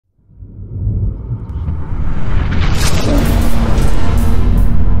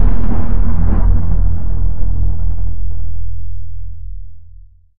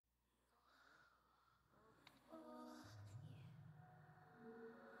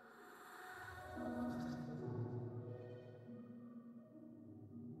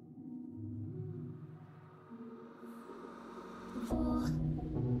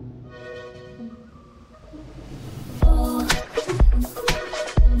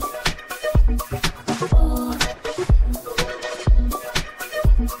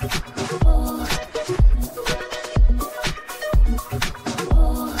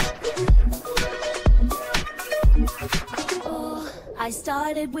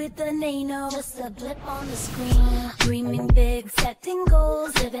started with a nano, just a blip on the screen. Dreaming big, setting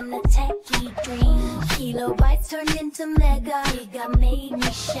goals, living the techie dream. Kilobytes turned into mega, Giga made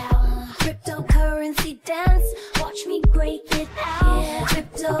me shout. Cryptocurrency dance, watch me break it out. Yeah.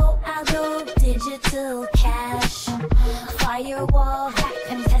 Crypto, algo, digital cash. Firewall, hack,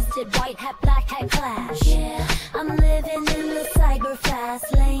 contested, white hat, black hat clash. Yeah. I'm living in the cyber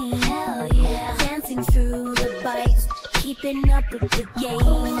fast lane. Hell yeah. Dancing through the bikes, keeping up with the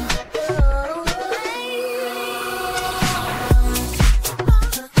game.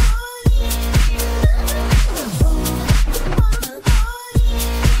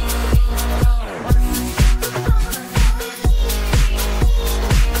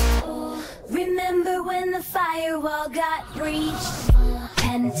 Remember when the firewall got breached?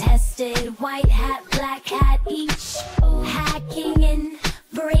 Pen tested, white hat, black hat each. Hacking in,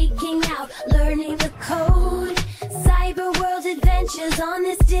 breaking out, learning the code. Cyber world adventures on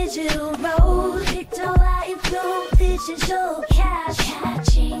this digital road. Crypto, digital cash.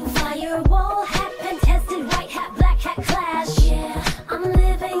 Catching firewall, hack, pen tested, white hat, black hat clash. Yeah, I'm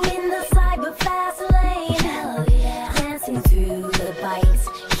living in the cyber fast lane. Hell yeah. Dancing through the bikes,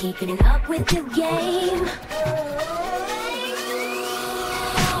 keeping up with the game.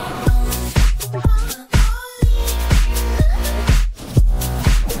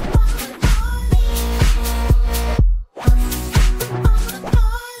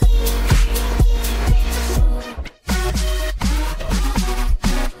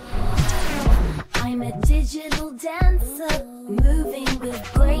 I'm a digital dancer, moving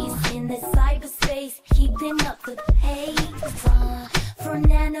with grace in the cyberspace, keeping up the pace. From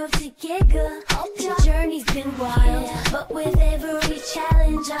nano to giga, the journey's been wild, but with every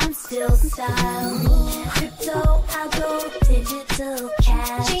challenge I'm still styled. Crypto, algo, digital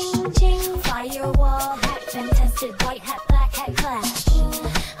cash. Ching, ching. Firewall, hack, pen tested, white hat, black hat clash.